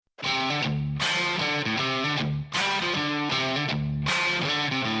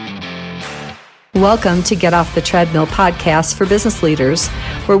Welcome to Get Off the Treadmill podcast for business leaders,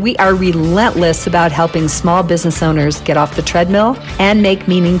 where we are relentless about helping small business owners get off the treadmill and make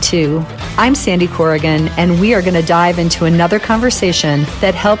meaning too. I'm Sandy Corrigan, and we are going to dive into another conversation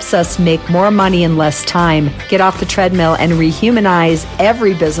that helps us make more money in less time, get off the treadmill, and rehumanize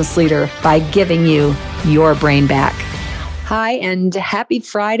every business leader by giving you your brain back. Hi, and happy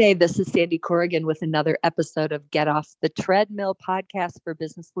Friday. This is Sandy Corrigan with another episode of Get Off the Treadmill podcast for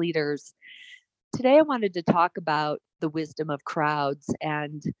business leaders. Today, I wanted to talk about the wisdom of crowds.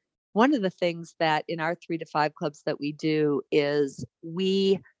 And one of the things that in our 3 to 5 clubs that we do is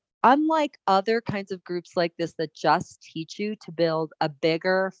we, unlike other kinds of groups like this that just teach you to build a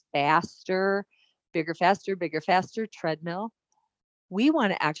bigger, faster treadmill, we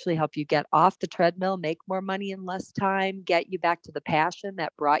want to actually help you get off the treadmill, make more money in less time, get you back to the passion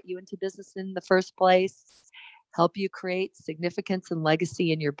that brought you into business in the first place, help you create significance and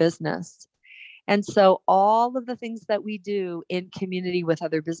legacy in your business. And so all of the things that we do in community with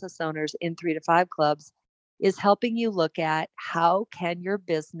other business owners in 3 to 5 clubs is helping you look at how can your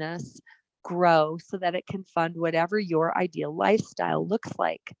business grow so that it can fund whatever your ideal lifestyle looks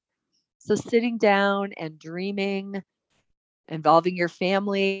like. So sitting down and dreaming, involving your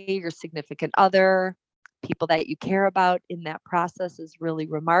family, your significant other, people that you care about in that process is really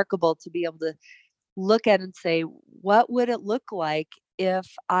remarkable to be able to look at and say, what would it look like if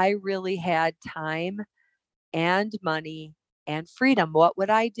I really had time and money and freedom? What would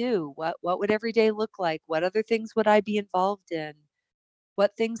I do? What would every day look like? What other things would I be involved in?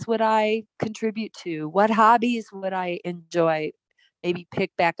 What things would I contribute to? What hobbies would I enjoy? Maybe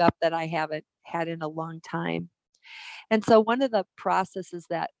pick back up that I haven't had in a long time. And so one of the processes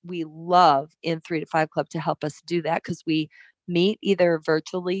that we love in 3 to 5 Club to help us do that, because we meet either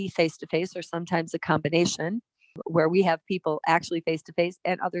virtually face to face or sometimes a combination where we have people actually face to face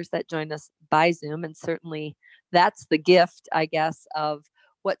and others that join us by Zoom. And certainly that's the gift, I guess, of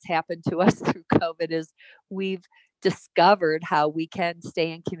what's happened to us through COVID is we've discovered how we can stay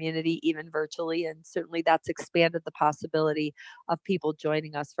in community even virtually. And certainly that's expanded the possibility of people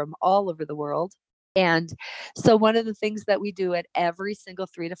joining us from all over the world. And so one of the things that we do at every single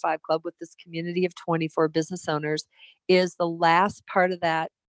 3 to 5 club with this community of 24 business owners is the last part of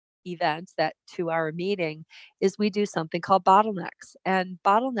that event, that 2-hour meeting, is we do something called bottlenecks. And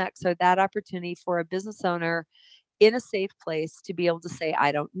bottlenecks are that opportunity for a business owner in a safe place to be able to say,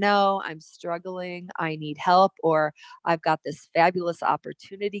 I don't know, I'm struggling, I need help, or I've got this fabulous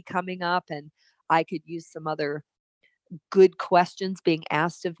opportunity coming up and I could use some other good questions being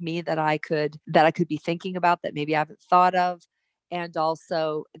asked of me that I could be thinking about that maybe I haven't thought of, and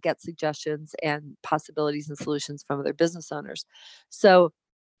also get suggestions and possibilities and solutions from other business owners. So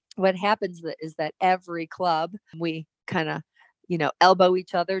what happens is that every club, we kind of, elbow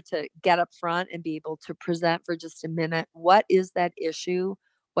each other to get up front and be able to present for just a minute. What is that issue?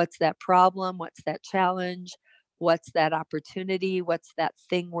 What's that problem? What's that challenge? What's that opportunity? What's that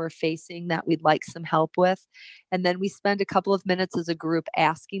thing we're facing that we'd like some help with? And then we spend a couple of minutes as a group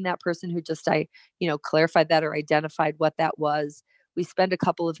asking that person who just clarified that or identified what that was. We spend a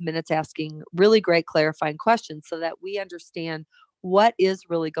couple of minutes asking really great clarifying questions so that we understand what is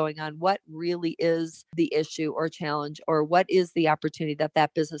really going on, what really is the issue or challenge, or what is the opportunity that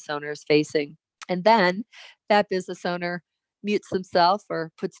that business owner is facing. And then that business owner mutes themselves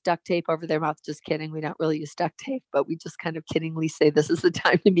or puts duct tape over their mouth. Just kidding. We don't really use duct tape, but we just kind of kiddingly say this is the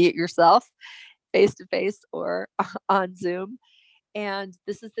time to mute yourself face to face or on Zoom. And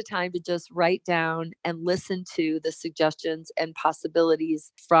this is the time to just write down and listen to the suggestions and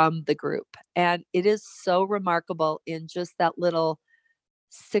possibilities from the group. And it is so remarkable in just that little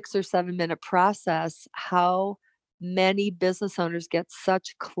 6 or 7 minute process how many business owners get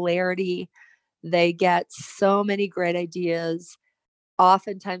such clarity. They get so many great ideas.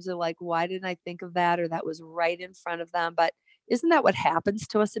 Oftentimes they're like, why didn't I think of that? Or that was right in front of them. But isn't that what happens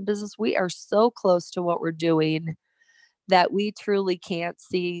to us in business? We are so close to what we're doing that we truly can't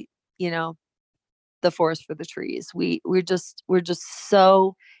see, the forest for the trees. We're just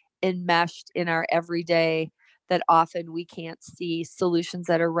so enmeshed in our everyday that often we can't see solutions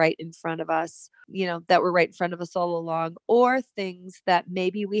that are right in front of us, that were right in front of us all along, or things that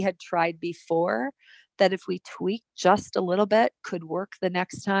maybe we had tried before that if we tweak just a little bit could work the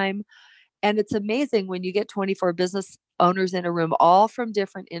next time. And it's amazing when you get 24 business owners in a room, all from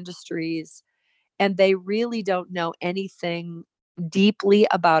different industries, and they really don't know anything deeply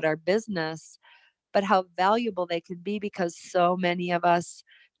about our business, but how valuable they can be because so many of us,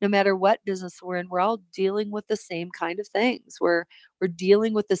 no matter what business we're in, we're all dealing with the same kind of things. We're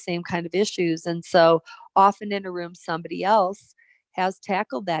dealing with the same kind of issues. And so often in a room, somebody else has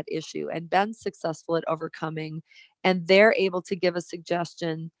tackled that issue and been successful at overcoming. And they're able to give a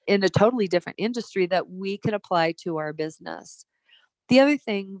suggestion in a totally different industry that we can apply to our business. The other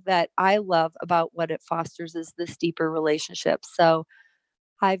thing that I love about what it fosters is this deeper relationship. So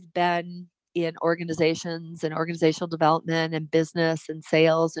I've been in organizations and organizational development and business and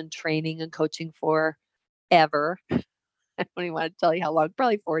sales and training and coaching for ever. I don't even want to tell you how long,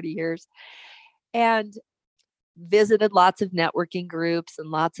 probably 40 years. And visited lots of networking groups and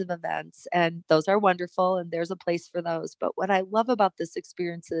lots of events, and those are wonderful, and there's a place for those. But what I love about this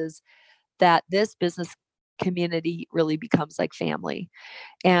experience is that this business community really becomes like family.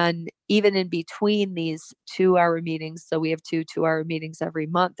 And even in between these 2-hour meetings, so we have 2-hour meetings every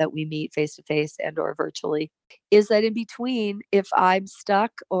month that we meet face to face and or virtually, is that in between, if I'm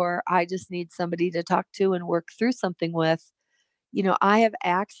stuck or I just need somebody to talk to and work through something with, I have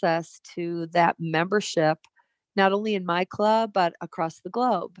access to that membership, not only in my club, but across the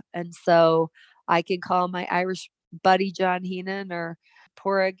globe. And so I can call my Irish buddy, John Heenan, or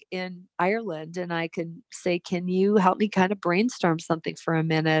Porrig in Ireland, and I can say, can you help me kind of brainstorm something for a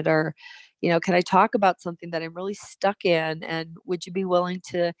minute? Or, can I talk about something that I'm really stuck in? And would you be willing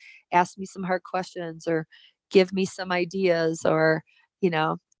to ask me some hard questions or give me some ideas or,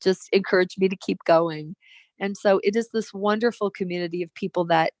 just encourage me to keep going? And so it is this wonderful community of people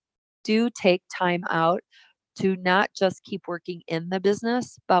that do take time out to not just keep working in the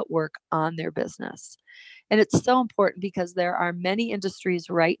business, but work on their business. And it's so important because there are many industries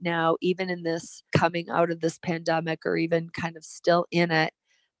right now, even in this coming out of this pandemic or even kind of still in it,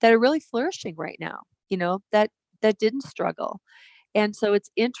 that are really flourishing right now, that didn't struggle. And so it's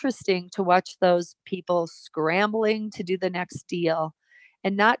interesting to watch those people scrambling to do the next deal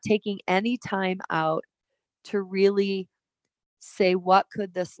and not taking any time out to really say, what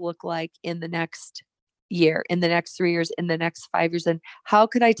could this look like in the next year, in the next 3 years, in the next 5 years? And how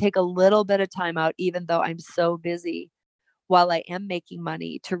could I take a little bit of time out, even though I'm so busy, while I am making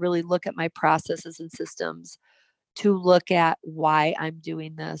money, to really look at my processes and systems, to look at why I'm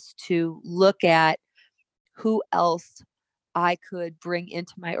doing this, to look at who else I could bring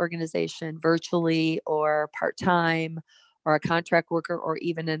into my organization virtually or part time or a contract worker or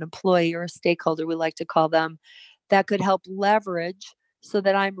even an employee or a stakeholder, we like to call them, that could help leverage so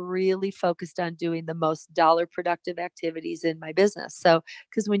that I'm really focused on doing the most dollar productive activities in my business. So,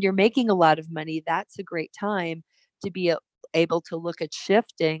 because when you're making a lot of money, that's a great time to be able to look at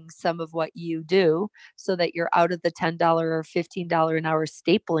shifting some of what you do so that you're out of the $10 or $15 an hour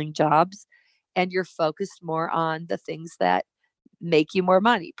stapling jobs and you're focused more on the things that make you more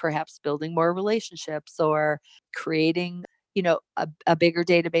money, perhaps building more relationships or creating, a bigger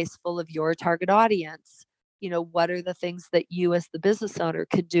database full of your target audience. What are the things that you as the business owner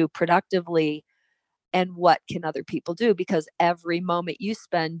could do productively and what can other people do? Because every moment you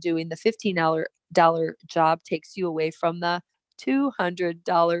spend doing the $15 job takes you away from the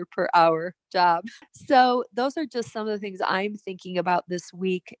 $200 per hour job. So those are just some of the things I'm thinking about this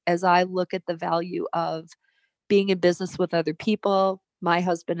week as I look at the value of being in business with other people. My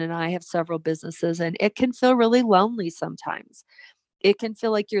husband and I have several businesses, and it can feel really lonely sometimes. It can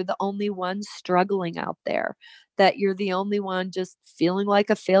feel like you're the only one struggling out there, that you're the only one just feeling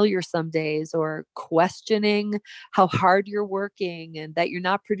like a failure some days or questioning how hard you're working and that you're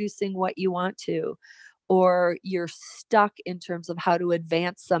not producing what you want to, or you're stuck in terms of how to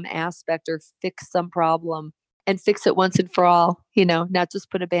advance some aspect or fix some problem and fix it once and for all, not just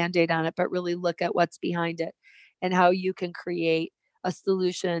put a band aid on it, but really look at what's behind it and how you can create a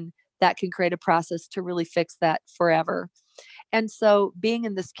solution that can create a process to really fix that forever. And so being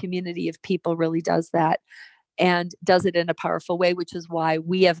in this community of people really does that and does it in a powerful way, which is why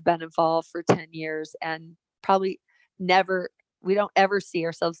we have been involved for 10 years and probably never, we don't ever see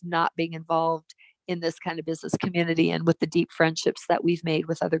ourselves not being involved in this kind of business community and with the deep friendships that we've made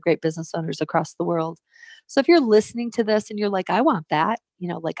with other great business owners across the world. So if you're listening to this and you're like, I want that,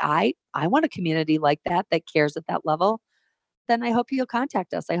 like I want a community like that cares at that level, then I hope you'll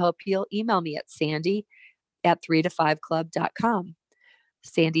contact us. I hope you'll email me at sandy@3to5club.com.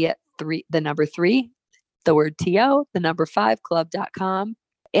 Sandy at three, the number three, the word TO, the number 5club.com.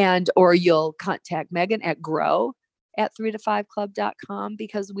 And, or you'll contact Megan at grow@3to5club.com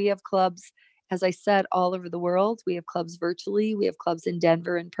because we have clubs, as I said, all over the world. We have clubs virtually. We have clubs in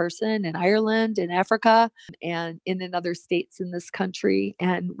Denver in person, in Ireland, in Africa, and in other states in this country,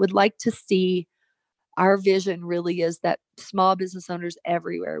 and would like to see our vision really is that small business owners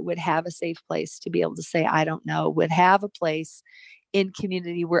everywhere would have a safe place to be able to say, I don't know, would have a place in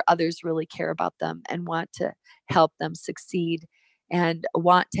community where others really care about them and want to help them succeed and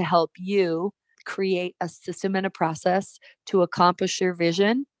want to help you create a system and a process to accomplish your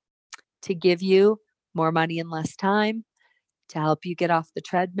vision, to give you more money in less time, to help you get off the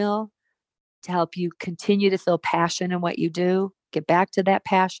treadmill, to help you continue to feel passion in what you do, get back to that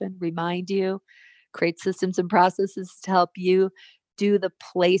passion, remind you, create systems and processes to help you do the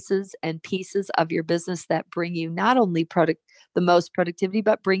places and pieces of your business that bring you not only the most productivity,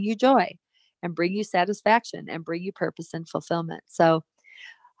 but bring you joy and bring you satisfaction and bring you purpose and fulfillment. So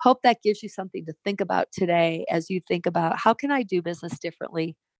hope that gives you something to think about today as you think about, how can I do business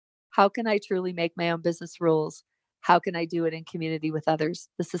differently? How can I truly make my own business rules? How can I do it in community with others?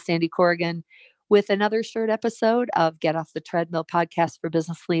 This is Sandy Corrigan with another short episode of Get Off the Treadmill podcast for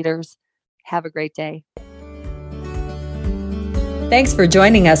business leaders. Have a great day. Thanks for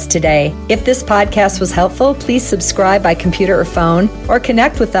joining us today. If this podcast was helpful, please subscribe by computer or phone, or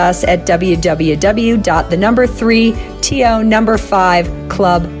connect with us at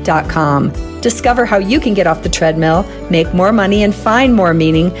www.3to5club.com. Discover how you can get off the treadmill, make more money, and find more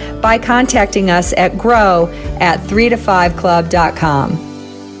meaning by contacting us at grow@3to5club.com.